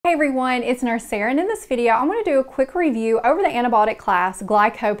Hey everyone, it's Nurse Sarah, and in this video I want to do a quick review over the antibiotic class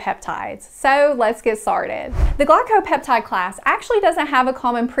glycopeptides. So let's get started. The glycopeptide class actually doesn't have a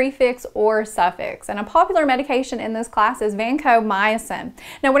common prefix or suffix, and a popular medication in this class is vanCOmycin.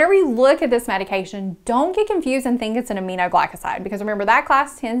 Now whenever you look at this medication, don't get confused and think it's an aminoglycoside, because remember that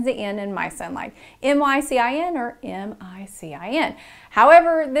class tends to end in mycin, like MYCIN or MICIN.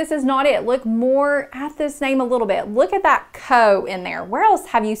 However, this is not it. Look more at this name a little bit. Look at that co in there. Where else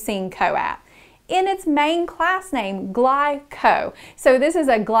have you seen co at? In its main class name, glyco. So this is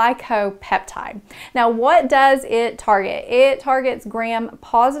a glycopeptide. Now what does it target? It targets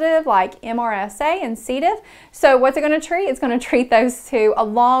gram-positive like MRSA and C. diff. So what's it going to treat? It's going to treat those two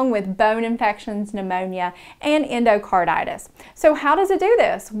along with bone infections, pneumonia, and endocarditis. So how does it do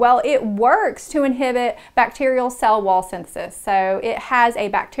this? Well, it works to inhibit bacterial cell wall synthesis. So it has a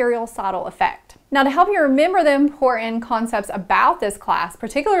bactericidal effect. Now to help you remember the important concepts about this class,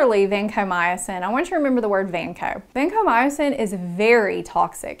 particularly vancomycin, I want you to remember the word vanco. Vancomycin is very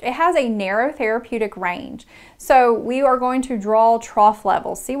toxic. It has a narrow therapeutic range. So we are going to draw trough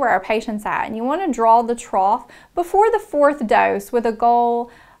levels, see where our patient's at, and you want to draw the trough before the 4th dose with a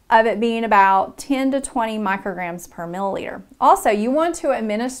goal of it being about 10 to 20 micrograms per milliliter. Also, you want to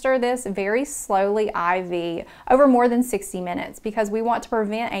administer this very slowly IV over more than 60 minutes because we want to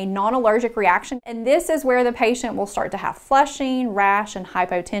prevent a non-allergic reaction, and this is where the patient will start to have flushing, rash, and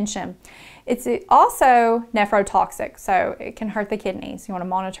hypotension. It's also nephrotoxic, so it can hurt the kidneys. You want to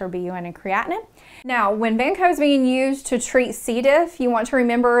monitor BUN and creatinine. Now, when vanco is being used to treat C. diff, you want to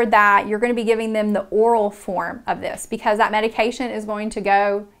remember that you're going to be giving them the oral form of this because that medication is going to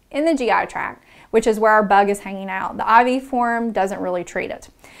go in the GI tract, which is where our bug is hanging out. The IV form doesn't really treat it.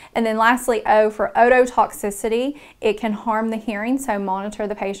 And then lastly, O for ototoxicity. It can harm the hearing, so monitor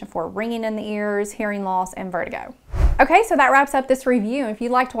the patient for ringing in the ears, hearing loss, and vertigo. Okay, so that wraps up this review. If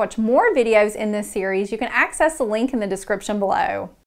you'd like to watch more videos in this series, you can access the link in the description below.